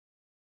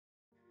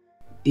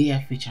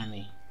Dear future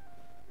me,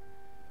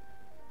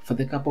 for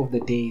the couple of the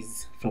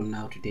days from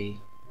now today,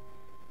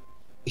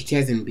 it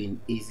hasn't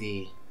been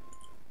easy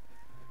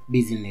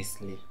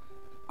businessly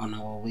on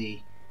our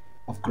way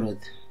of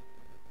growth.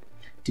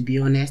 To be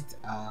honest,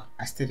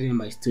 I started in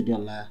my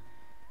studio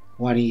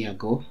 1 year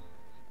ago,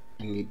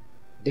 and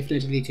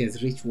it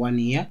has reached 1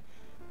 year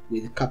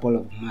with a couple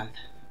of months.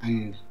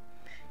 And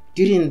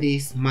during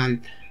this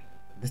month,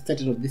 the start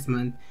of this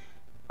month,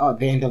 or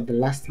the end of the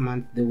last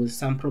month, there was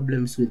some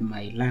problems with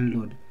my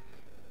landlord.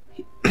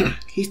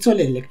 He stole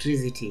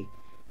electricity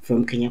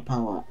from Kenya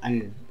Power,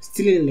 and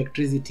stealing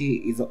electricity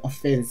is an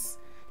offense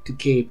to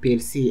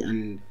KPLC.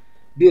 And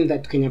doing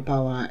that, Kenya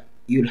Power,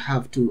 you'll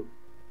have to,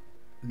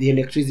 the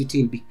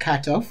electricity will be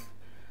cut off.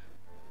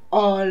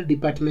 All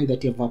department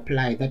that you've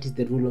applied, that is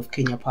the rule of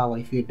Kenya Power.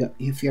 If you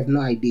have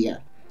no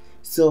idea,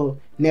 so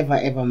never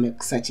ever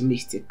make such a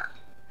mistake.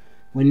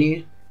 When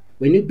you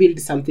build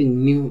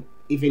something new,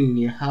 even in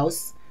your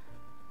house,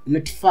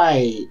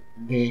 notify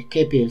the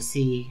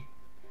KPLC.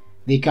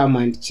 They come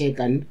and check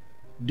and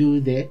do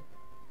the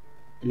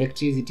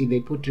electricity. They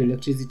put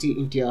electricity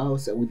into your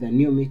house with a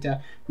new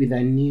meter, with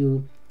a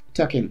new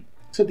token.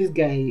 So this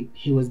guy,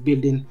 he was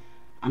building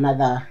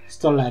another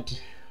stall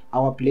at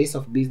our place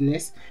of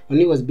business. When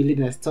he was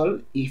building a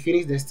stall, he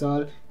finished the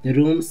stall, the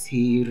rooms,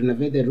 he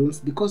renovated the rooms.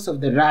 Because of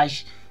the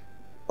rush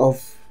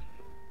of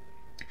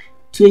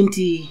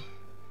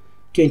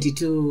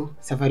 2022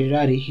 Safari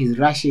Rally, he's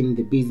rushing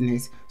the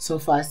business so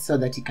fast so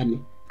that he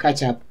can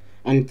catch up.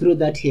 And through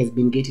that, he has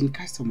been getting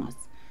customers.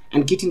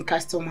 And getting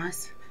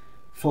customers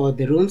for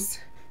the rooms,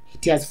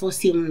 it has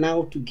forced him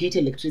now to get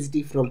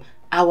electricity from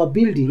our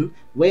building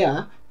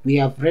where we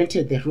have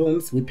rented the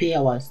rooms. We pay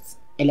our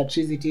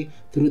electricity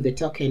through the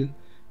token.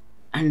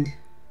 And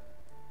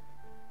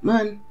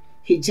man,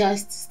 he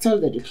just stole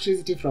the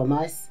electricity from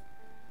us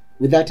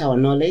without our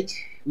knowledge,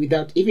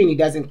 without even, he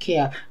doesn't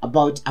care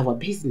about our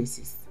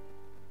businesses.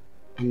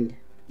 And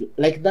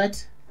like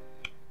that,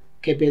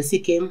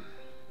 KPLC came,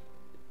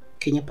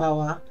 Kenya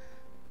Power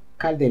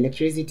cut the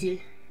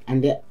electricity,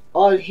 and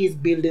all his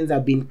buildings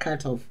have been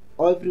cut off.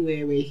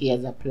 Everywhere where he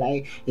has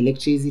applied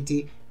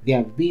electricity, they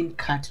have been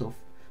cut off.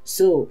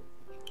 So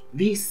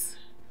this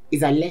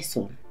is a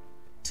lesson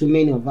to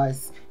many of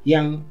us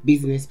young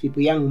business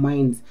people, young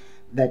minds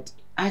that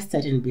are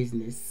starting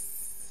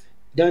business.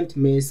 Don't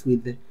mess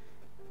with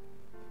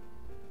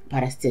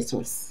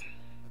parastatals.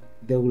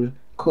 They will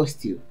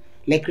cost you.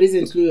 Like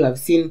recently, we have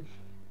seen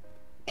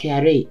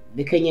KRA,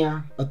 the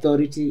Kenya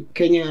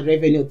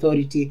Revenue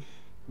Authority,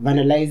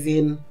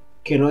 vandalizing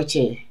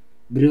Keroche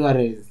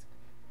breweries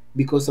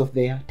because of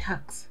their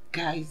tax.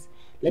 Guys,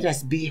 let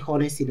us be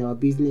honest in our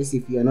business.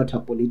 If you are not a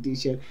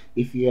politician,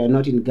 if you are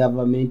not in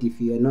government,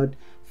 if you are not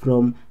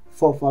from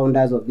four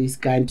founders of this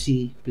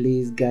country,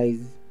 please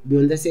guys, be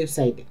on the safe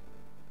side.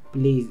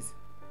 Please.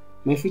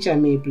 My future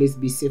me, please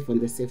be safe on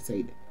the safe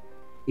side.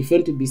 If you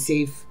want to be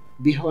safe,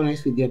 be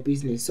honest with your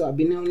business. So I've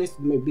been honest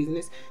with my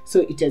business,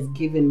 so it has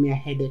given me a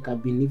headache.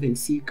 I've been even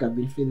sick. I've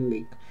been feeling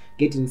like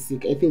getting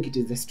sick. I think it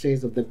is the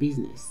stress of the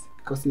business,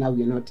 because now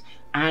we're not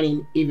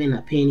earning even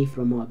a penny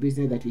from our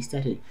business that we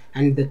started.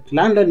 And the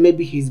landlord,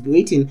 maybe he's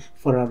waiting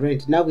for a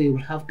rent. Now we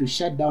will have to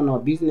shut down our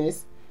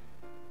business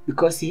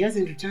because he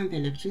hasn't returned the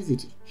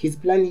electricity. He's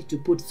planning to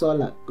put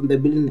solar on the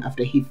building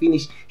after he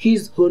finished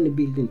his own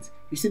buildings.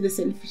 You see the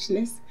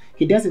selfishness?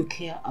 He doesn't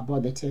care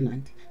about the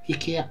tenant. He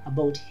cares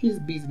about his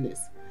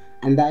business.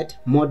 And that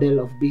model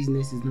of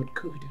business is not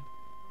good.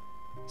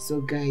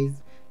 So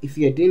guys, if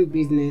you're doing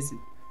business,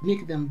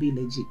 make them be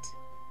legit.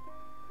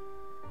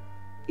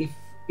 If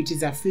it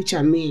is a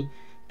future me,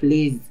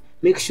 please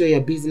make sure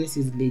your business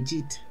is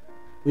legit.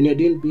 When you're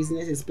doing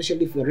business,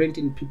 especially if you're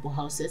renting people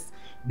houses,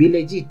 be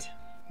legit.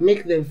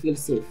 Make them feel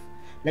safe.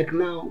 Like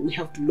now, we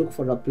have to look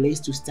for a place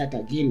to start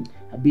again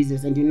a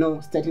business. And you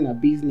know, starting a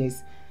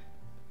business,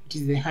 it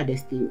is the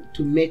hardest thing,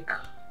 to make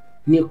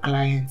new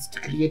clients,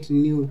 to create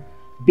new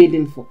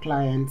building for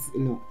clients, you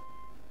know,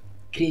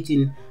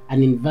 creating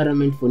an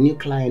environment for new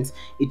clients.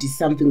 It is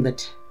something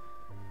that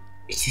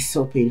it is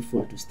so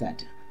painful to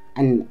start,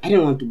 and I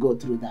don't want to go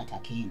through that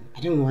again.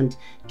 I don't want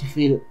to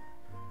feel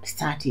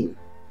starting.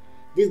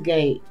 This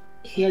guy,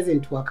 he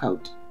hasn't worked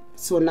out,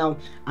 so now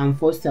I'm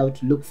forced out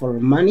to look for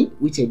money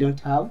which I don't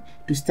have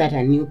to start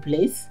a new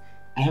place.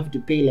 I have to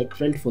pay like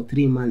rent for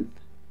 3 months.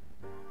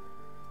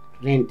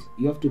 Rent,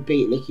 you have to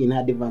pay like in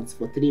advance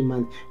for 3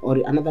 months, or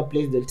another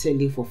place they'll tell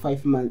you for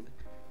 5 months.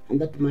 And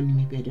that money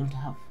maybe I don't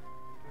have.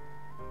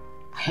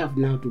 I have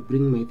now to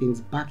bring my things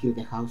back in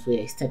the house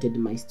where I started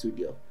my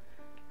studio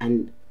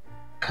and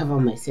cover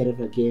myself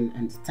again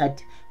and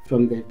start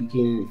from the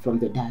beginning, from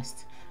the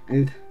dust.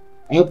 And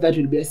I hope that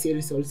will be a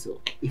series also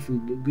if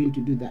we're going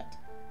to do that,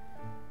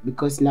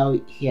 because now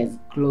he has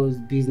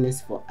closed business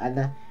for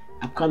other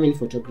upcoming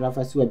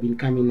photographers who have been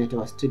coming at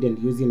our studio and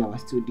using our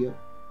studio.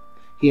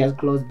 He has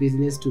closed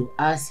business to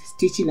us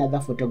teaching other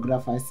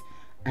photographers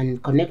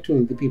and connecting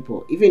with the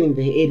people. Even in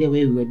the area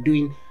where we were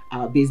doing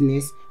our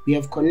business, we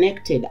have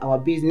connected our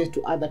business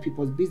to other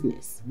people's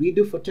business. We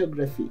do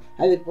photography,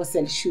 other people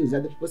sell shoes,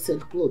 other people sell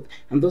clothes,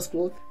 and those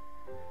clothes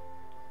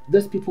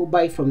Those people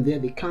buy from there,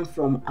 they come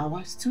from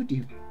our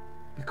studio,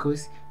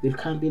 because they'll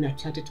come in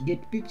attracted to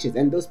get pictures,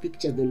 and those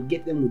pictures they'll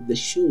get them with the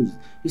shoes.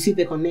 You see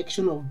the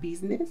connection of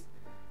business?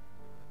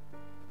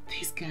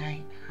 This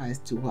guy has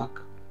to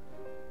work.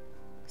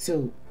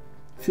 So,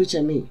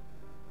 future me,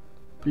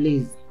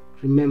 please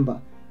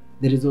remember,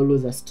 there is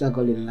always a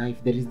struggle in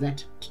life. There is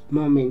that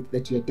moment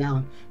that you're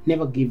down.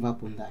 Never give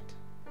up on that.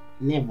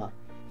 Never.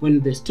 When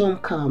the storm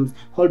comes,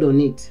 hold on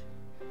it.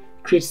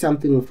 Create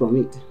something from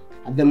it.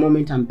 At the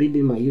moment, I'm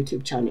building my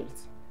YouTube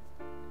channels.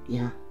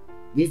 Yeah.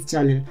 This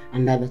channel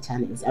and other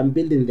channels. I'm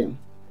building them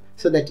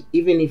so that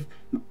even if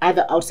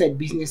other outside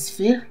business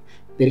fail,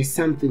 there is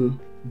something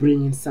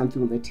bringing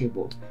something on the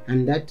table.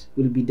 And that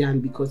will be done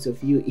because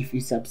of you if you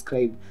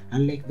subscribe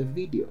and like the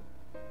video.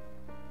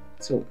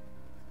 So,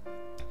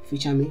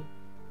 future me,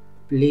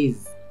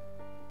 please,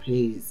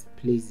 please,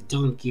 please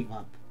don't give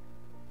up.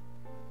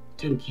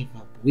 Don't give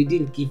up. We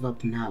didn't give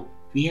up now.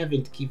 We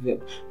haven't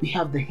given up. We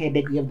have the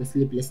headache, we have the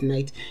sleepless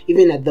night.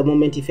 Even at the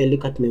moment, if I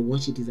look at my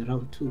watch, it is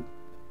around 2.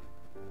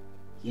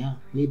 Yeah,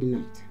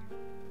 midnight.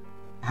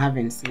 I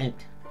haven't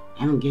slept.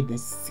 I don't get the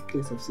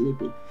sickness of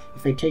sleeping.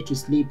 If I try to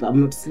sleep,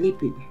 I'm not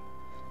sleeping.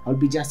 I'll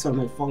be just on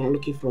my phone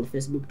looking from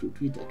Facebook to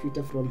Twitter,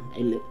 Twitter from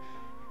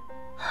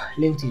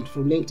LinkedIn,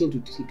 from LinkedIn to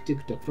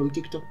TikTok, from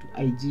TikTok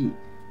to IG.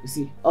 You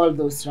see, all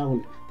those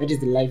round. That is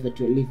the life that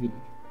we're living.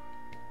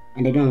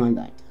 And I don't want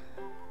that.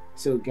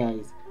 So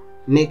guys,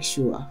 make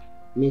sure,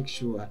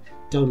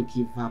 don't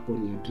give up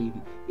on your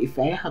dream. If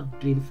I have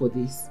dream for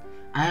this,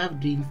 I have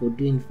dream for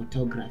doing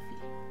photography.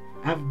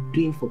 I have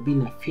dream for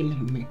being a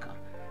filmmaker.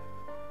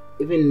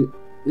 Even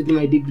with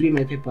my degree,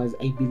 my papers,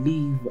 I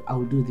believe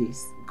I'll do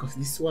this because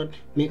this one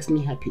makes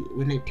me happy.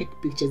 When I take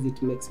pictures,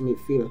 it makes me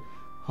feel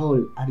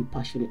whole and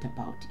passionate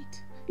about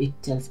it.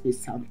 It tells me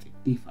something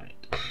different.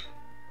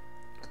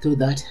 Through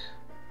that,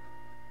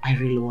 I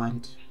really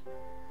want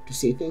to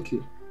say thank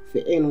you for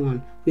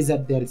anyone who is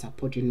up there and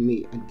supporting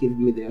me and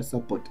giving me their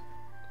support.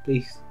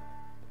 Please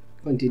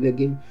continue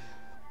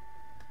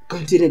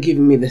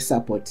giving me the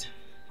support.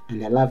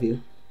 And I love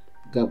you.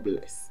 God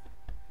bless.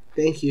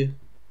 Thank you.